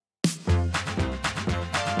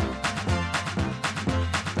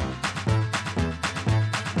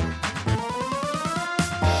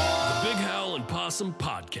Possum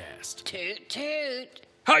Podcast. Toot toot.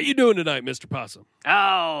 How you doing tonight, Mr. Possum?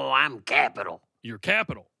 Oh, I'm capital. You're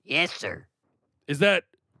capital. Yes, sir.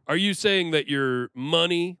 Are you saying that your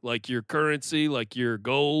money, like your currency, like your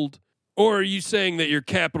gold, or are you saying that your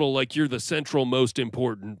capital, like you're the central most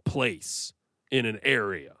important place in an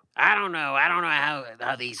area? I don't know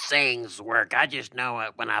how these things work. I just know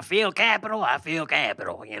when I feel capital,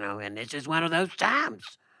 and it's just one of those times.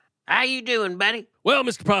 How you doing, buddy? Well,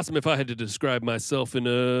 Mr. Possum, if I had to describe myself in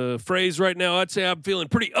a phrase right now, I'd say I'm feeling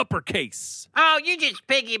pretty uppercase. Oh, you just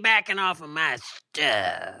piggybacking off of my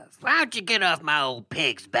stuff. Why don't you get off my old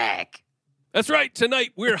pig's back? That's right.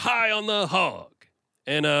 Tonight, we're high on the hog.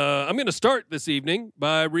 And I'm going to start this evening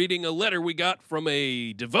by reading a letter we got from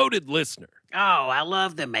a devoted listener. Oh, I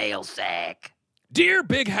love the mail sack. Dear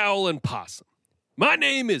Big Howl and Possum, my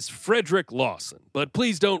name is Frederick Lawson, but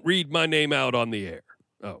please don't read my name out on the air.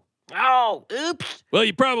 Oh, oops. Well,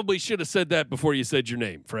 you probably should have said that before you said your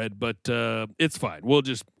name, Fred, but it's fine. We'll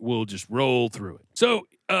just roll through it. So,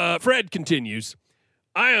 Fred continues,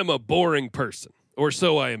 I am a boring person, or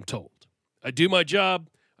so I am told. I do my job,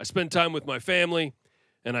 I spend time with my family,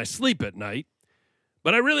 and I sleep at night,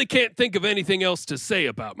 but I really can't think of anything else to say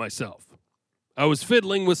about myself. I was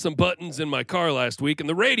fiddling with some buttons in my car last week, and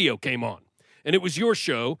the radio came on, and it was your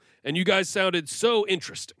show, and you guys sounded so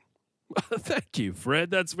interesting. Thank you,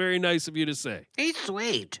 Fred. That's very nice of you to say. He's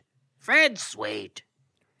sweet. Fred's sweet.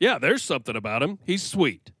 Yeah, there's something about him. He's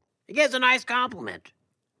sweet. He gets a nice compliment.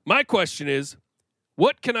 My question is,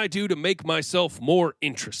 what can I do to make myself more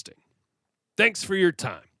interesting? Thanks for your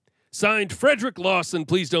time. Signed, Frederick Lawson.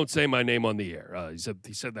 Please don't say my name on the air. He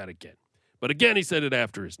said that again. But again, he said it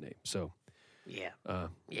after his name. So, yeah.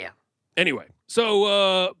 Anyway,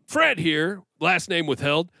 so Fred here, last name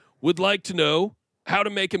withheld, would like to know how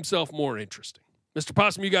to make himself more interesting. Mr.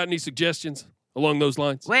 Possum, you got any suggestions along those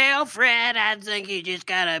lines? Well, Fred, I think you just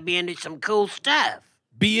gotta be into some cool stuff.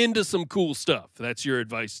 Be into some cool stuff. That's your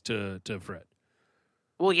advice to Fred.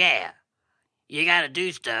 Well, yeah. You gotta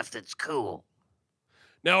do stuff that's cool.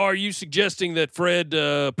 Now, are you suggesting that Fred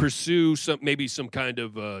pursue maybe some kind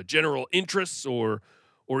of general interests or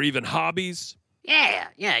even hobbies? Yeah,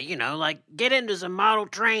 like get into some model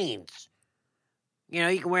trains.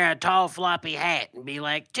 You can wear a tall floppy hat and be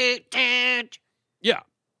like, toot, toot. Yeah,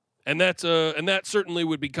 and that certainly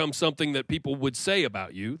would become something that people would say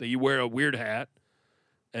about you, that you wear a weird hat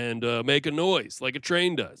and make a noise like a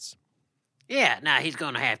train does. Yeah, now he's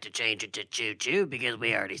going to have to change it to choo-choo because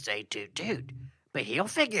we already say toot-toot. But he'll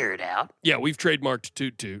figure it out. Yeah, we've trademarked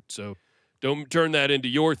toot-toot, so don't turn that into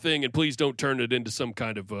your thing, and please don't turn it into some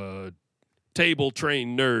kind of table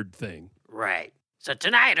train nerd thing. Right. So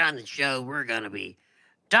tonight on the show, we're going to be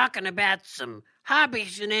talking about some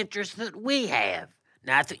hobbies and interests that we have.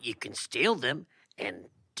 Not that you can steal them and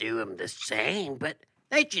do them the same, but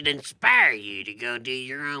they should inspire you to go do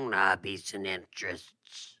your own hobbies and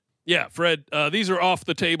interests. Yeah, Fred, these are off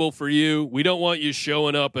the table for you. We don't want you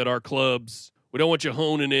showing up at our clubs. We don't want you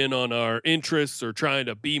honing in on our interests or trying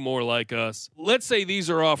to be more like us. Let's say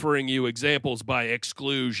these are offering you examples by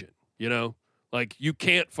exclusion, Like, you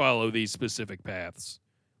can't follow these specific paths.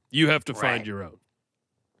 You have to find your own.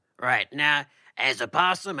 Right. Now, as a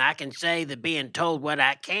possum, I can say that being told what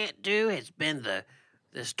I can't do has been the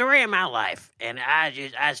story of my life. And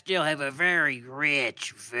I still have a very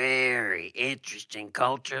rich, very interesting,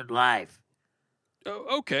 cultured life.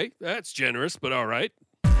 Oh, okay. That's generous, but all right.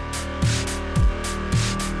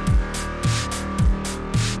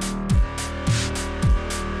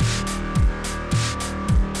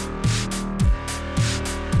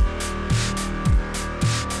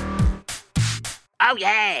 Oh,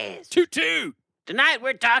 yes. Toot toot. Tonight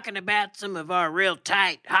we're talking about some of our real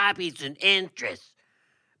tight hobbies and interests.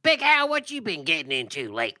 Big Hal, what you been getting into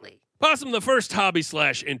lately? Possum, the first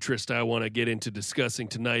hobby/interest I want to get into discussing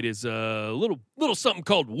tonight is a little something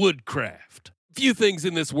called woodcraft. Few things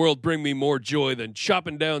in this world bring me more joy than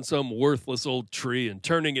chopping down some worthless old tree and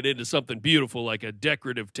turning it into something beautiful like a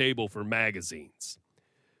decorative table for magazines.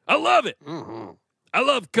 I love it. Mm-hmm. I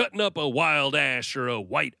love cutting up a wild ash or a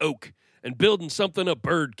white oak and building something a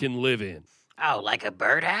bird can live in. Oh, like a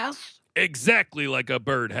birdhouse? Exactly like a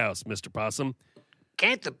birdhouse, Mr. Possum.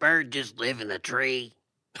 Can't the bird just live in the tree?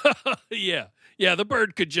 Yeah, the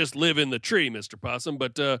bird could just live in the tree, Mr. Possum,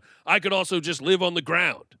 but I could also just live on the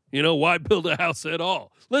ground. Why build a house at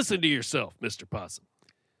all? Listen to yourself, Mr. Possum.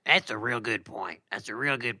 That's a real good point. I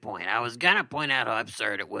was going to point out how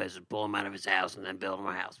absurd it was to pull him out of his house and then build him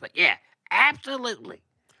a house. But yeah, absolutely.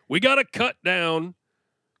 We got to cut down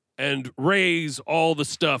and raise all the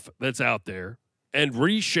stuff that's out there and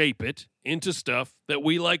reshape it into stuff that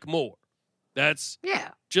we like more. That's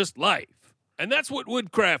just life. And that's what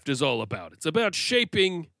woodcraft is all about. It's about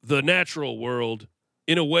shaping the natural world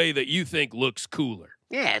in a way that you think looks cooler.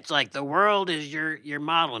 Yeah, it's like the world is your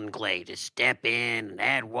modeling clay to step in and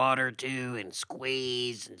add water to and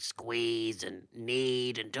squeeze and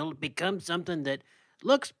knead until it becomes something that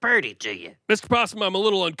looks pretty to you. Mr. Possum, I'm a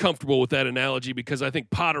little uncomfortable with that analogy because I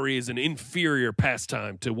think pottery is an inferior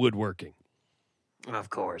pastime to woodworking.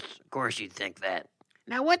 Of course you'd think that.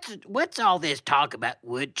 Now, what's all this talk about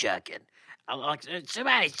woodchucking? Like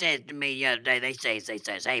somebody said to me the other day, they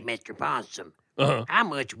says, "Hey, Mr. Possum, how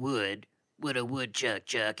much wood would a woodchuck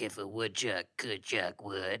chuck if a woodchuck could chuck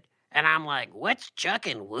wood?" And I'm like, what's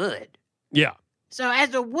chucking wood? Yeah. So as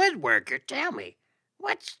a woodworker, tell me,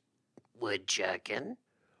 what's woodchucking?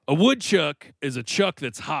 A woodchuck is a chuck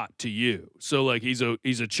that's hot to you. So like he's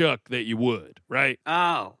a chuck that you would, right?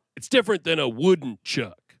 Oh. It's different than a wooden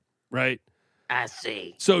chuck, right? I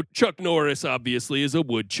see. So Chuck Norris obviously is a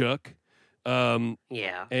woodchuck.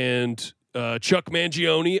 Yeah. And Chuck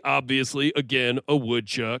Mangione, obviously, again, a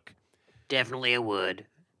woodchuck. Definitely a wood.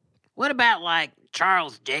 What about, like,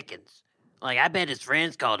 Charles Dickens? Like, I bet his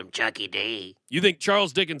friends called him Chucky D. You think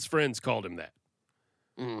Charles Dickens' friends called him that?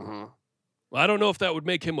 Mm-hmm. Well, I don't know if that would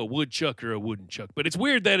make him a woodchuck or a wooden chuck, but it's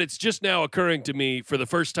weird that it's just now occurring to me for the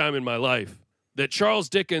first time in my life that Charles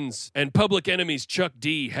Dickens and Public Enemy's Chuck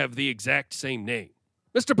D have the exact same name.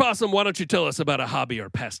 Mr. Possum, why don't you tell us about a hobby or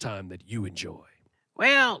pastime that you enjoy?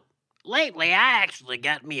 Well, lately I actually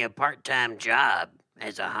got me a part-time job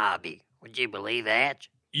as a hobby. Would you believe that?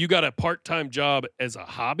 You got a part-time job as a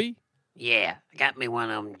hobby? Yeah, I got me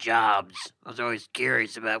one of them jobs. I was always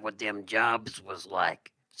curious about what them jobs was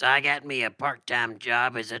like. So I got me a part-time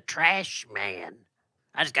job as a trash man.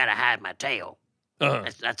 I just gotta hide my tail.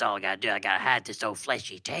 That's all I gotta do. I gotta hide this old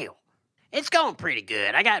fleshy tail. It's going pretty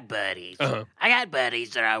good. I got buddies. I got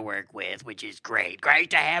buddies that I work with, which is great.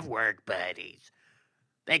 Great to have work buddies.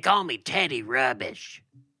 They call me Teddy Rubbish.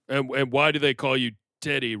 And why do they call you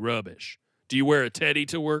Teddy Rubbish? Do you wear a teddy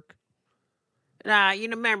to work? Nah, you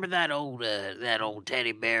remember that old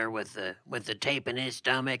teddy bear with the tape in his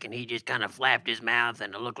stomach, and he just kind of flapped his mouth,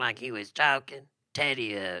 and it looked like he was talking.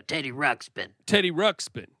 Teddy Ruxpin. Teddy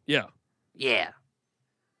Ruxpin. Yeah. Yeah.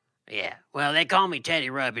 Yeah. Well, they call me Teddy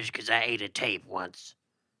Rubbish because I ate a tape once,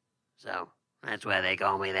 so that's why they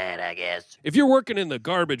call me that, I guess. If you're working in the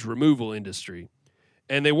garbage removal industry,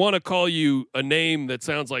 and they want to call you a name that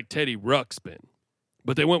sounds like Teddy Ruxpin,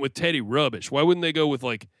 but they went with Teddy Rubbish, why wouldn't they go with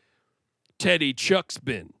like Teddy Chuck's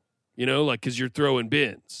bin, you know, like because you're throwing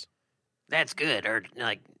bins. That's good, or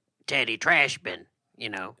like Teddy Trash Bin, you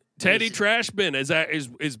know. Teddy Trash Bin is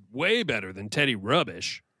way better than Teddy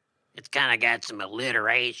Rubbish. It's kind of got some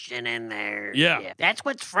alliteration in there. Yeah. That's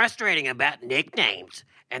what's frustrating about nicknames,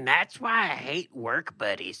 and that's why I hate work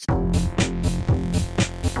buddies.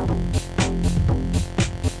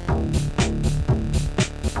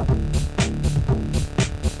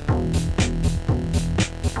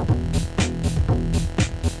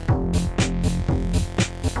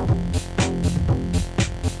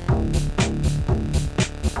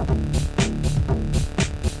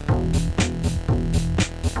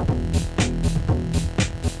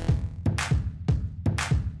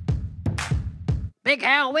 Big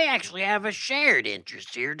Hal, we actually have a shared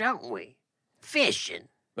interest here, don't we? Fishing.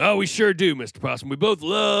 Oh, we sure do, Mr. Possum. We both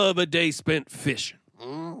love a day spent fishing.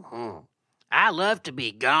 Mm-hmm. I love to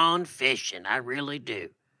be gone fishing. I really do.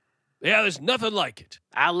 Yeah, there's nothing like it.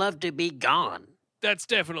 I love to be gone. That's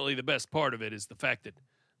definitely the best part of it is the fact that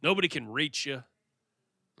nobody can reach you.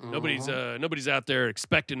 Mm-hmm. Nobody's out there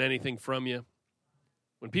expecting anything from you.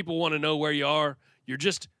 When people want to know where you are, you're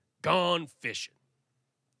just gone fishing.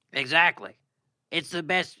 Exactly. It's the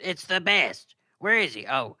best. It's the best. Where is he?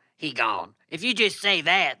 Oh, he gone. If you just say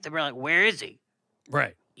that, they're like, where is he?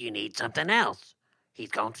 Right. You need something else.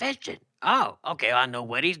 He's gone fishing. Oh, okay, I know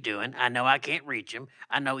what he's doing. I know I can't reach him.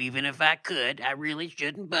 I know even if I could, I really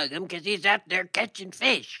shouldn't bug him because he's out there catching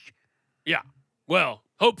fish. Yeah. Well,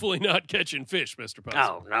 hopefully not catching fish, Mr.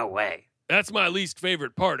 Possum. Oh, no way. That's my least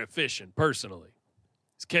favorite part of fishing, personally,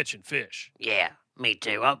 is catching fish. Yeah, me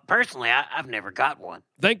too. Well, personally, I've never got one.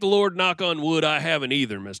 Thank the Lord, knock on wood, I haven't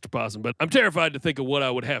either, Mr. Possum, but I'm terrified to think of what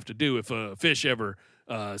I would have to do if a fish ever,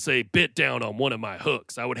 say, bit down on one of my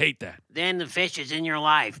hooks. I would hate that. Then the fish is in your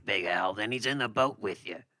life, Big Al. Then he's in the boat with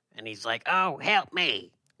you. And he's like, oh, help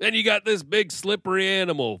me. Then you got this big slippery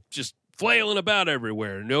animal just flailing about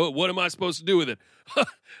everywhere. No, what am I supposed to do with it?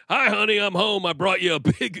 Hi, honey, I'm home. I brought you a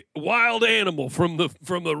big wild animal from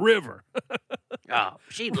the river. Oh,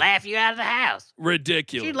 she'd laugh you out of the house.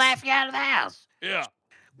 Ridiculous. She'd laugh you out of the house. Yeah.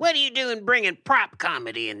 What are you doing bringing prop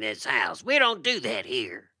comedy in this house? We don't do that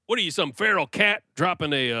here. What are you, some feral cat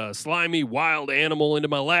dropping a slimy wild animal into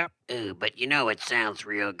my lap? Ooh, but you know it sounds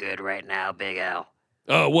real good right now, Big Al.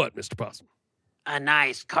 What, Mr. Possum? A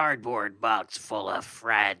nice cardboard box full of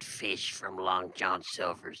fried fish from Long John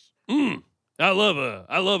Silver's. I love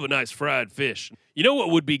a nice fried fish. You know what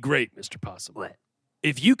would be great, Mr. Possum? What?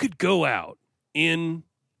 If you could go out in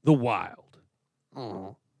the wild,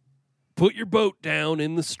 put your boat down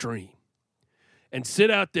in the stream, and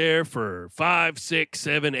sit out there for 5, 6,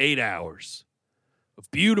 7, 8 hours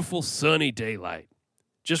of beautiful sunny daylight,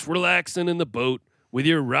 just relaxing in the boat with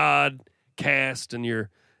your rod cast and your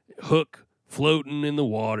hook floating in the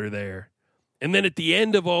water there. And then at the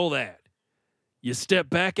end of all that, you step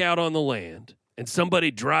back out on the land and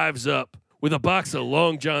somebody drives up with a box of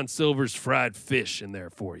Long John Silver's fried fish in there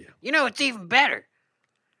for you. You know, it's even better.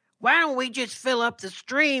 Why don't we just fill up the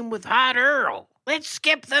stream with hot Earl? Let's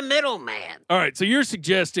skip the middleman. All right, so you're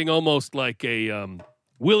suggesting almost like a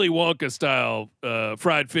Willy Wonka style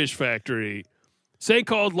fried fish factory, say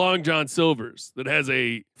called Long John Silver's, that has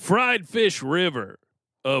a fried fish river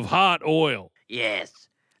of hot oil. Yes,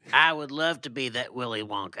 I would love to be that Willy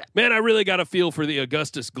Wonka. Man, I really got a feel for the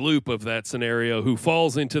Augustus Gloop of that scenario who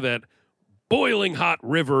falls into that boiling hot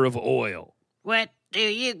river of oil. What do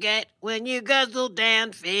you get when you guzzle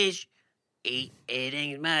down fish?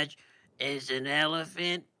 Eating much is an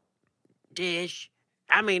elephant dish.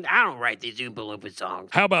 I mean, I don't write these Oompa Loompa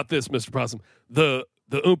songs. How about this, Mr. Possum? The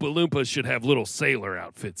Oompa Loompas should have little sailor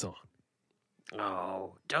outfits on.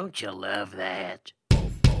 Oh, don't you love that?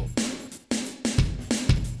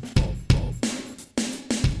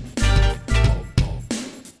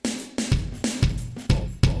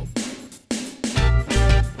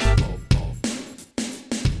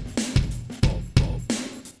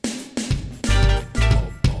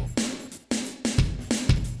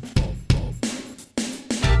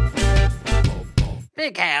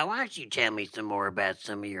 Big Al, why don't you tell me some more about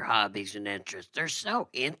some of your hobbies and interests? They're so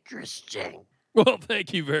interesting. Well,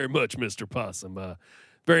 thank you very much, Mr. Possum.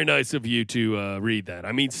 Very nice of you to read that.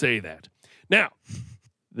 I mean, say that. Now,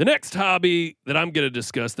 the next hobby that I'm going to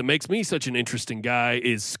discuss that makes me such an interesting guy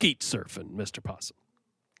is skeet surfing, Mr. Possum.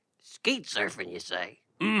 Skeet surfing, you say?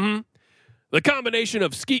 Mm-hmm. The combination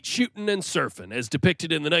of skeet shooting and surfing, as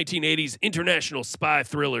depicted in the 1980s international spy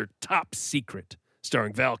thriller Top Secret,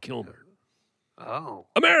 starring Val Kilmer. Oh.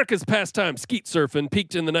 America's pastime skeet surfing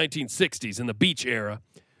peaked in the 1960s in the beach era,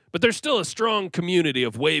 but there's still a strong community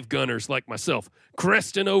of wave gunners like myself,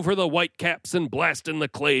 cresting over the white caps and blasting the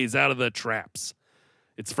clays out of the traps.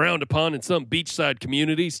 It's frowned upon in some beachside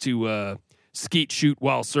communities to skeet shoot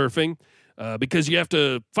while surfing because you have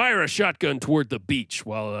to fire a shotgun toward the beach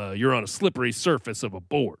while you're on a slippery surface of a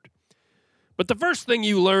board. But the first thing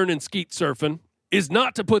you learn in skeet surfing is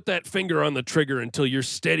not to put that finger on the trigger until you're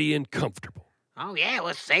steady and comfortable. Oh, yeah,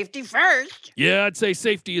 well, safety first. Yeah, I'd say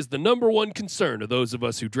safety is the number one concern of those of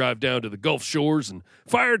us who drive down to the Gulf shores and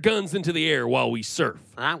fire guns into the air while we surf.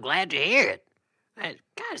 Well, I'm glad to hear it. It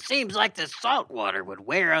kind of seems like the salt water would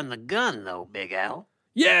wear on the gun, though, Big Al.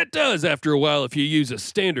 Yeah, it does after a while if you use a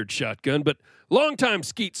standard shotgun, but longtime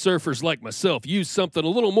skeet surfers like myself use something a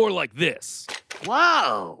little more like this.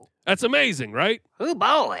 Whoa! That's amazing, right? Oh,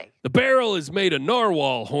 boy. The barrel is made of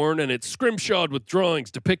narwhal horn, and it's scrimshawed with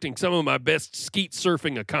drawings depicting some of my best skeet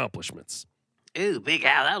surfing accomplishments. Ooh, Big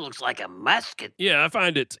Al, that looks like a musket. Yeah, I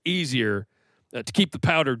find it's easier to keep the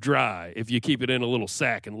powder dry if you keep it in a little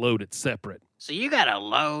sack and load it separate. So you gotta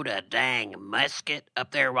load a dang musket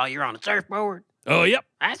up there while you're on a surfboard? Oh, yep.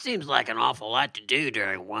 That seems like an awful lot to do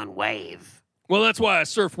during one wave. Well, that's why I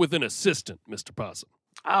surf with an assistant, Mr. Possum.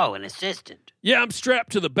 Oh, an assistant. Yeah, I'm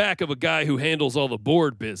strapped to the back of a guy who handles all the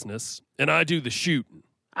board business, and I do the shooting.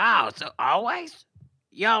 Oh, so always?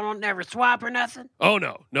 Y'all don't never swap or nothing? Oh,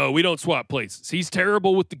 no, we don't swap places. He's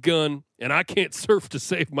terrible with the gun, and I can't surf to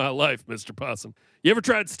save my life, Mr. Possum. You ever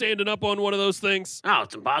tried standing up on one of those things? Oh,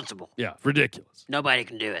 it's impossible. Yeah, ridiculous. Nobody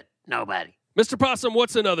can do it. Nobody. Mr. Possum,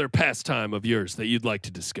 what's another pastime of yours that you'd like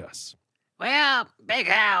to discuss? Well, Big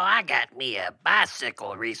Al, I got me a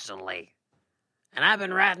bicycle recently. And I've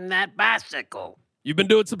been riding that bicycle. You've been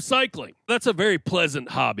doing some cycling. That's a very pleasant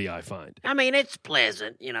hobby, I find. I mean, it's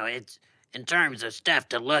pleasant, it's in terms of stuff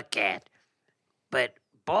to look at. But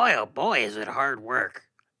boy, oh boy, is it hard work.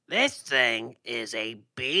 This thing is a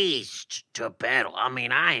beast to pedal. I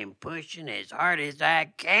mean, I am pushing as hard as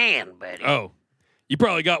I can, buddy. Oh, you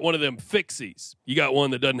probably got one of them fixies. You got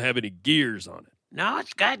one that doesn't have any gears on it. No,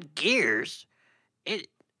 it's got gears.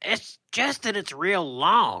 It's just that it's real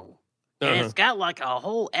long. And it's got like a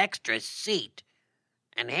whole extra seat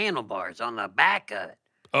and handlebars on the back of it.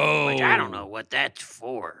 Oh. Which I don't know what that's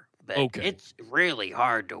for. but Okay. it's really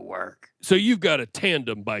hard to work. So you've got a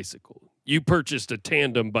tandem bicycle. You purchased a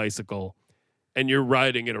tandem bicycle, and you're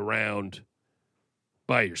riding it around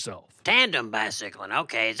by yourself. Tandem bicycling.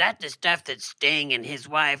 Okay, is that the stuff that Sting and his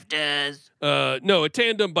wife does? No, a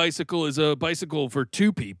tandem bicycle is a bicycle for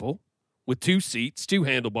two people with two seats, two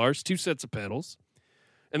handlebars, two sets of pedals.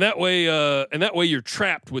 And that way you're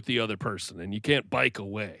trapped with the other person and you can't bike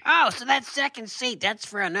away. Oh, so that second seat, that's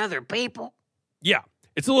for another people? Yeah.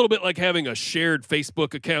 It's a little bit like having a shared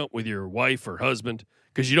Facebook account with your wife or husband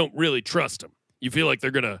because you don't really trust them. You feel like they're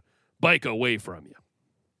going to bike away from you.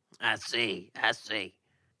 I see.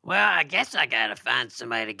 Well, I guess I gotta find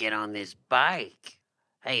somebody to get on this bike.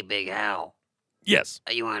 Hey, Big Hal. Yes.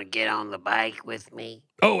 You want to get on the bike with me?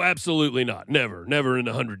 Oh, absolutely not. Never in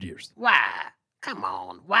 100 years. Why? Come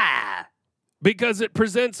on, why? Because it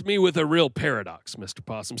presents me with a real paradox, Mr.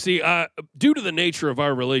 Possum. See, due to the nature of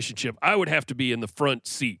our relationship, I would have to be in the front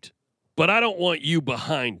seat. But I don't want you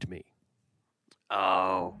behind me.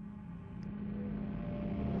 Oh.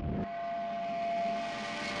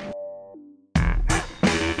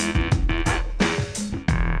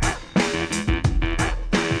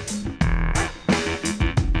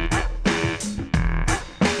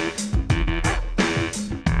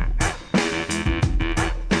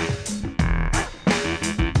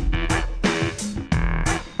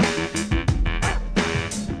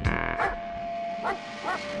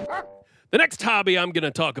 The next hobby I'm going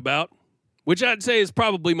to talk about, which I'd say is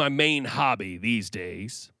probably my main hobby these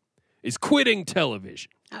days, is quitting television.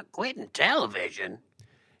 Quitting television?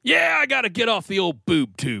 Yeah, I got to get off the old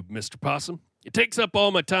boob tube, Mr. Possum. It takes up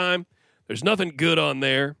all my time. There's nothing good on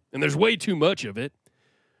there, and there's way too much of it.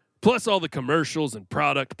 Plus all the commercials and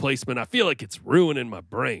product placement, I feel like it's ruining my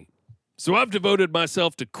brain. So I've devoted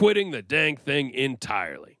myself to quitting the dang thing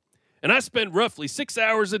entirely. And I spend roughly 6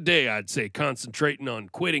 hours a day, I'd say, concentrating on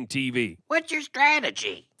quitting TV. What's your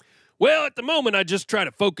strategy? Well, at the moment, I just try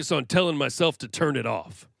to focus on telling myself to turn it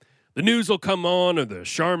off. The news will come on or the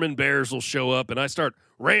Charmin Bears will show up, and I start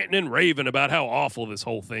ranting and raving about how awful this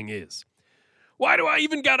whole thing is. Why do I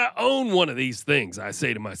even gotta own one of these things, I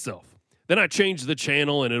say to myself. Then I change the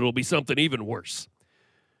channel, and it'll be something even worse.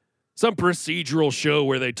 Some procedural show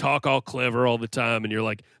where they talk all clever all the time, and you're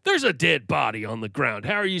like, there's a dead body on the ground.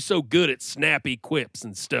 How are you so good at snappy quips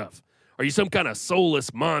and stuff? Are you some kind of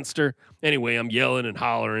soulless monster? Anyway, I'm yelling and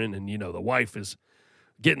hollering, and, the wife is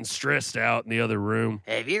getting stressed out in the other room.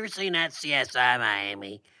 Have you ever seen that CSI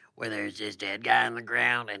Miami where there's this dead guy on the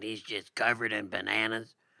ground, and he's just covered in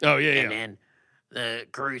bananas? Oh, yeah, And then the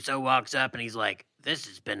Caruso walks up, and he's like, this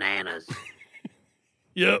is bananas.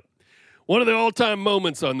 Yep. One of the all-time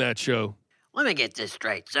moments on that show. Let me get this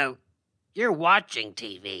straight. So, you're watching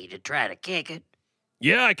TV to try to kick it?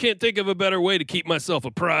 Yeah, I can't think of a better way to keep myself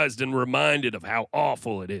apprised and reminded of how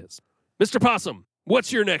awful it is. Mr. Possum,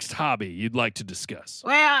 what's your next hobby you'd like to discuss?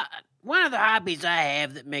 Well, one of the hobbies I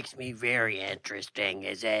have that makes me very interesting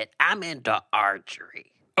is that I'm into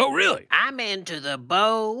archery. Oh, really? I'm into the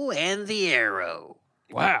bow and the arrow.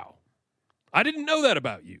 Wow. I didn't know that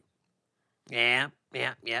about you. Yeah.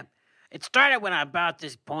 It started when I bought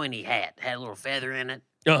this pointy hat. Had a little feather in it.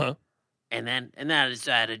 Uh-huh. And then I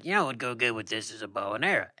decided, what would go good with this is a bow and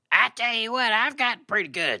arrow. I tell you what, I've gotten pretty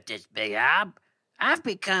good at this, Big Hob. I've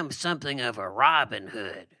become something of a Robin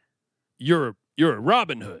Hood. You're a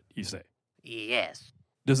Robin Hood, you say? Yes.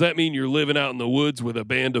 Does that mean you're living out in the woods with a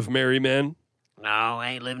band of merry men? No,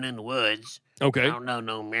 I ain't living in the woods. Okay. I don't know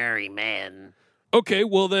no merry men. Okay,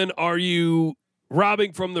 well then are you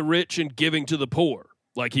robbing from the rich and giving to the poor,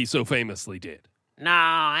 like he so famously did? No,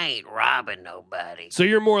 I ain't robbing nobody. So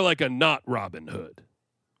you're more like a not Robin Hood.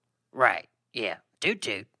 Right, yeah. Toot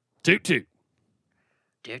toot. Toot toot.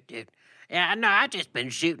 Toot toot. Yeah, no, I've just been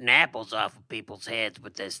shooting apples off of people's heads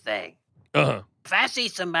with this thing. Uh-huh. If I see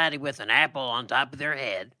somebody with an apple on top of their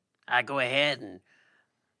head, I go ahead and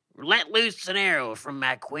let loose an arrow from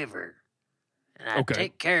my quiver. And I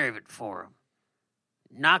take care of it for them.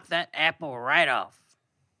 Knock that apple right off.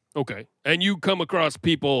 Okay. And you come across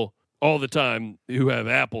people all the time who have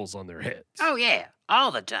apples on their heads. Oh, yeah,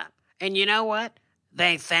 all the time. And you know what?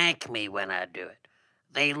 They thank me when I do it.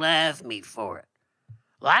 They love me for it.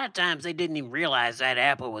 A lot of times they didn't even realize that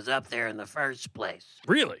apple was up there in the first place.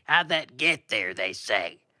 Really? How'd that get there, they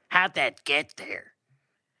say. How'd that get there?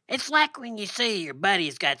 It's like when you see your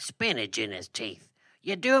buddy's got spinach in his teeth.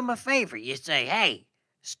 You do him a favor. You say, hey,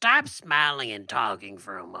 stop smiling and talking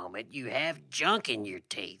for a moment. You have junk in your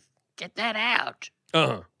teeth. Get that out.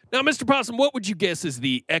 Uh-huh. Now, Mr. Possum, what would you guess is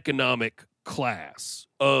the economic class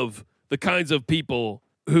of the kinds of people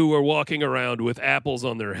who are walking around with apples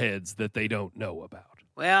on their heads that they don't know about?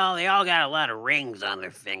 Well, they all got a lot of rings on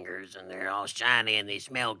their fingers, and they're all shiny and they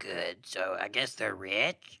smell good, so I guess they're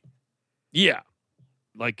rich. Yeah.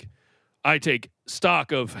 Like, I take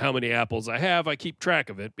stock of how many apples I have. I keep track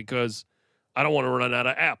of it because I don't want to run out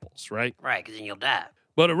of apples, right? Right, because then you'll die.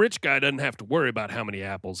 But a rich guy doesn't have to worry about how many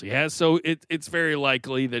apples he has, so it's very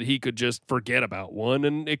likely that he could just forget about one,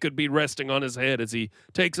 and it could be resting on his head as he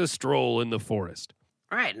takes a stroll in the forest.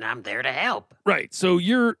 Right, and I'm there to help. Right, so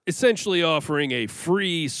you're essentially offering a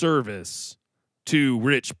free service to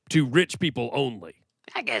rich people only.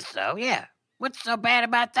 I guess so, yeah. What's so bad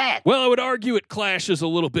about that? Well, I would argue it clashes a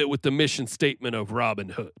little bit with the mission statement of Robin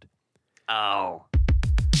Hood. Oh.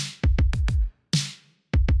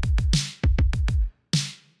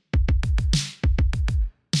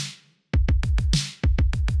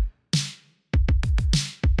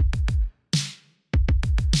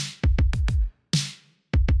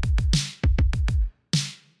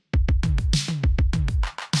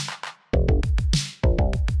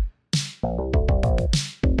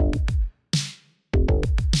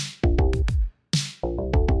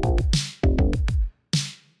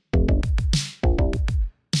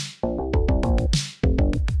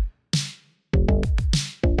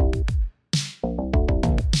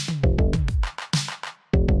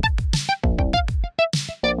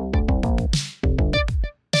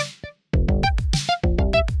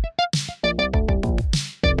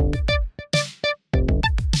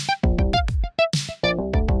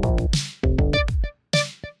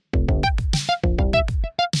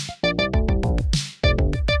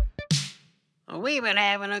 We've been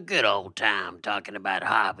having a good old time talking about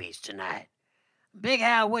hobbies tonight. Big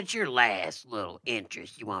Hal, what's your last little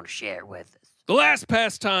interest you want to share with us? The last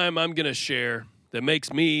pastime I'm going to share that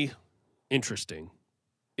makes me interesting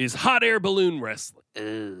is hot air balloon wrestling.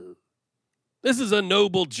 Ooh. This is a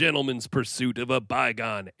noble gentleman's pursuit of a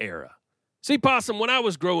bygone era. See, Possum, when I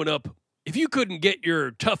was growing up, if you couldn't get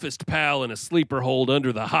your toughest pal in a sleeper hold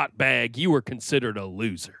under the hot bag, you were considered a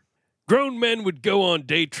loser. Grown men would go on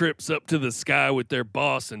day trips up to the sky with their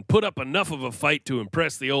boss and put up enough of a fight to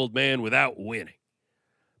impress the old man without winning.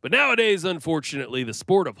 But nowadays, unfortunately, the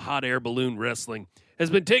sport of hot air balloon wrestling has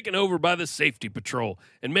been taken over by the safety patrol,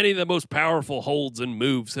 and many of the most powerful holds and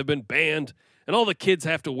moves have been banned, and all the kids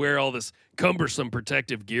have to wear all this cumbersome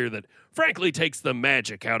protective gear that frankly takes the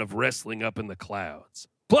magic out of wrestling up in the clouds.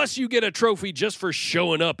 Plus, you get a trophy just for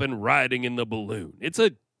showing up and riding in the balloon. It's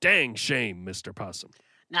a dang shame, Mr. Possum.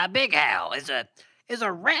 Now, Big Hal, is a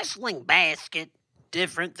wrestling basket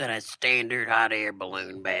different than a standard hot air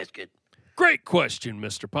balloon basket? Great question,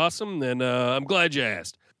 Mr. Possum, and I'm glad you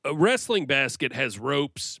asked. A wrestling basket has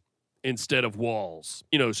ropes instead of walls,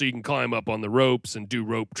 so you can climb up on the ropes and do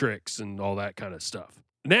rope tricks and all that kind of stuff.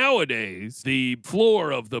 Nowadays, the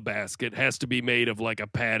floor of the basket has to be made of like a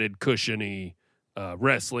padded, cushiony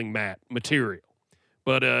wrestling mat material.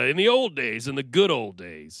 But in the old days, in the good old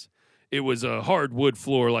days, it was a hardwood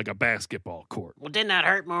floor like a basketball court. Well, didn't that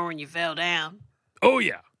hurt more when you fell down? Oh,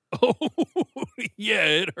 yeah. Oh, yeah,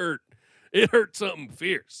 it hurt. It hurt something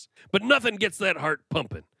fierce. But nothing gets that heart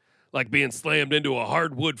pumping like being slammed into a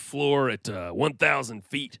hardwood floor at 1,000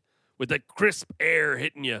 feet with that crisp air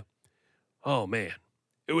hitting you. Oh, man.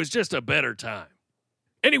 It was just a better time.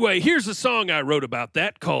 Anyway, here's a song I wrote about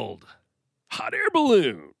that called Hot Air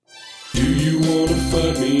Balloon. Do you want to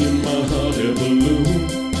fight me in my hot air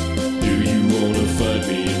balloon? Do you want to fight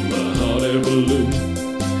me in my hot air balloon?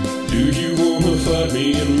 Do you want to fight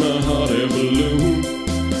me in my hot air balloon?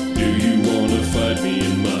 Do you want to fight me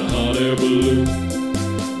in my hot air balloon?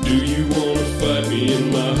 Do you want to fight me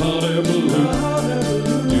in my hot air balloon?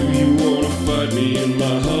 Do you want to fight me in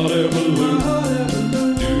my hot air balloon?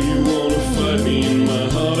 Do you want to fight me in my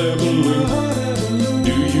hot air balloon?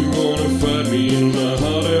 Do you want to fight me in my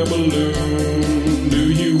hot air balloon?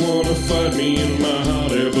 Do you want to fight me in my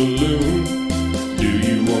hot air balloon? Do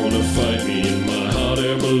you want to fight me in my hot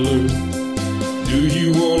air balloon? Do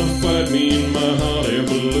you want to fight me in my hot air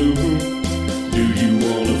balloon? Do you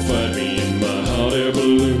want to fight me in my hot air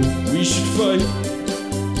balloon? We should fight,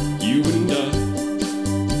 you and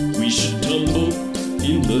I. We should tumble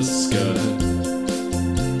in the sky.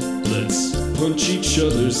 Let's punch each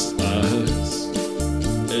other's eyes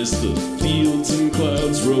as the fields and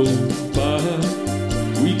clouds roll by.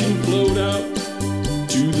 We can float out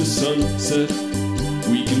to the sunset.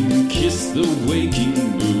 We can kiss the waking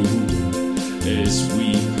moon as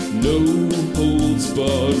we no holds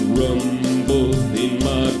barred rumble in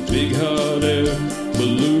my big hot air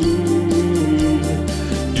balloon.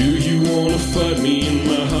 Do you wanna fight me in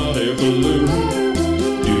my hot air balloon?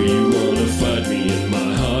 Do you wanna fight me in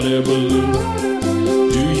my hot air balloon?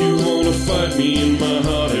 Do you wanna fight me in my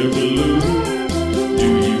hot air balloon? Do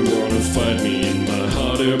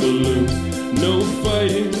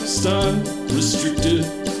style restricted,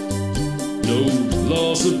 no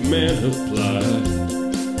laws of man apply.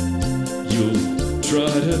 You'll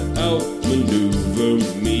try to outmaneuver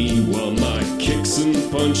me while my kicks and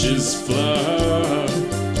punches fly.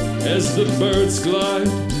 As the birds glide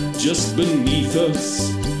just beneath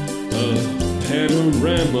us, a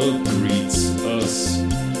panorama greets us.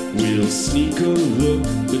 We'll sneak a look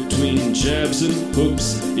between jabs and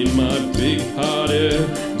hooks in my big hot air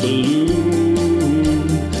balloon.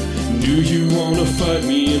 Do you wanna fight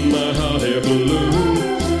me in my hot air balloon?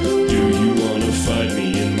 Do you wanna fight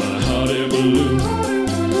me in my hot air balloon?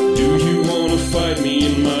 Do you wanna fight me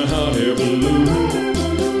in my hot air balloon?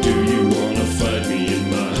 Do you wanna fight me in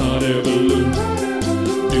my hot air balloon?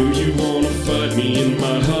 Do you wanna fight me in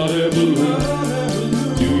my hot air balloon?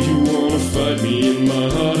 Do you wanna fight me in my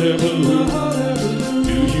hot air balloon?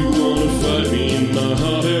 Do you wanna fight me in my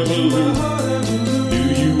hot air balloon? Do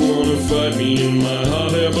you wanna fight me in my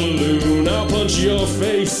hot air balloon? I'll punch your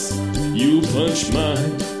face, you punch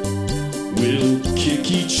mine. We'll kick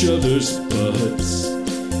each other's butts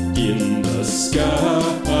in the sky.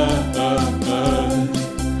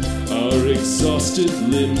 Our exhausted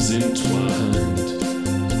limbs entwined.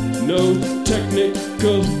 No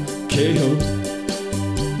technical KO.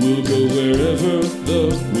 We'll go wherever the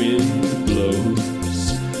wind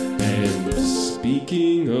blows. And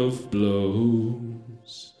speaking of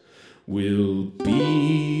blows, we'll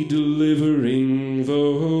be delivering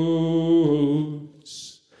those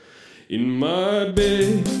in my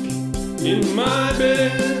big hot air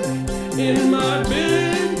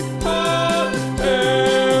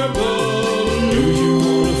balloon. Do you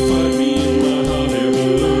wanna fight me in my hot air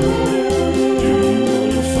balloon? Do you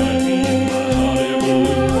wanna fight me in my hot air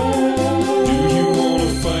balloon? Do you wanna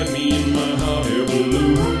fight me in my hot air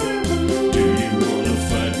balloon? Do you wanna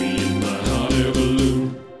fight me in my hot air balloon?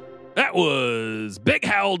 That was Big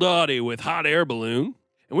Howl Dottie with Hot Air Balloon.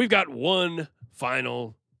 And we've got one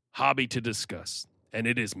final hobby to discuss, and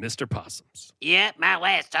it is Mr. Possum's. Yep, my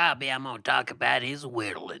last hobby I'm going to talk about is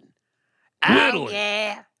whittling.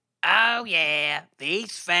 Whittling? Oh, yeah.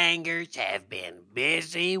 These fingers have been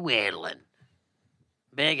busy whittling.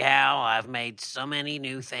 Big Hal, I've made so many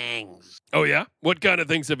new things. Oh, yeah? What kind of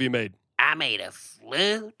things have you made? I made a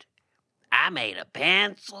flute. I made a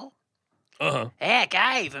pencil. Uh-huh. Heck,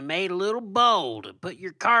 I even made a little bowl to put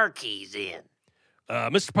your car keys in.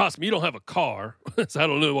 Mr. Possum, you don't have a car, so I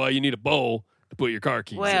don't know why you need a bowl to put your car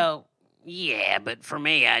keys in. Well, yeah, but for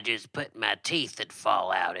me, I just put my teeth that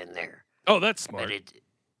fall out in there. Oh, that's smart.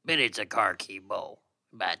 But it's a car key bowl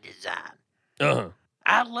by design. Uh-huh.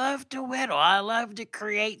 I love to whittle. I love to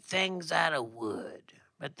create things out of wood.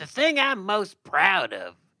 But the thing I'm most proud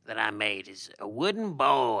of that I made is a wooden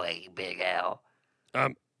boy, Big Al.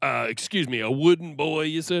 Excuse me, a wooden boy,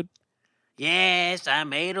 you said? Yes, I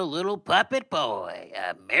made a little puppet boy,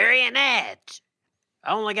 a marionette.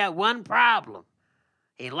 I only got one problem.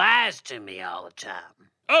 He lies to me all the time.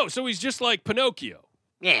 Oh, so he's just like Pinocchio.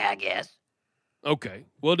 Yeah, I guess. Okay.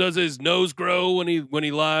 Well, does his nose grow when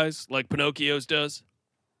he lies like Pinocchio's does?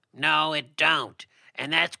 No, it don't.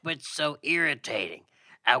 And that's what's so irritating.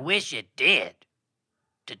 I wish it did.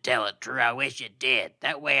 To tell it true, I wish it did.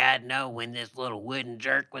 That way I'd know when this little wooden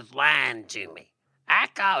jerk was lying to me. I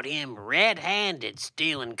caught him red-handed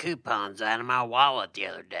stealing coupons out of my wallet the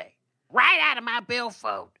other day. Right out of my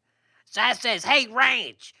billfold. So I says, "Hey,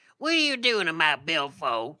 Ranch, what are you doing in my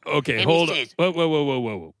billfold?" Okay, and hold on. he says,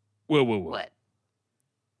 Whoa. What?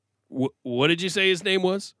 What did you say his name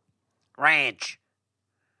was? Ranch.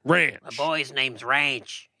 Ranch. My boy's name's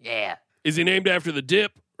Ranch. Yeah. Is he named after the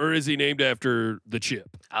dip, or is he named after the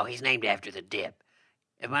chip? Oh, he's named after the dip.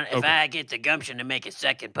 If Okay. I get the gumption to make a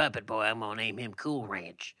second puppet boy, I'm going to name him Cool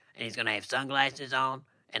Ranch. And he's going to have sunglasses on,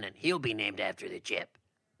 and then he'll be named after the chip.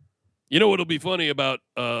 You know what'll be funny about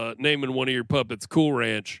naming one of your puppets Cool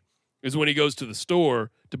Ranch is when he goes to the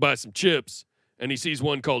store to buy some chips and he sees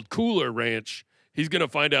one called Cooler Ranch, he's going to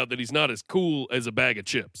find out that he's not as cool as a bag of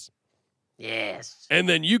chips. Yes. And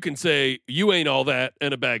then you can say, "You ain't all that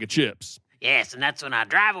and a bag of chips." Yes, and that's when I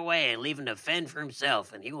drive away and leave him to fend for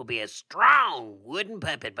himself, and he will be a strong wooden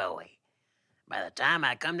puppet boy by the time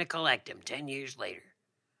I come to collect him 10 years later.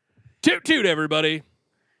 Toot toot, everybody.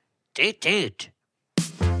 Toot toot.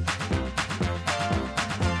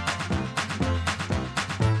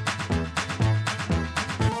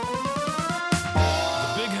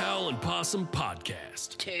 The Big Howl and Possum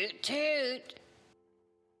Podcast. Toot toot.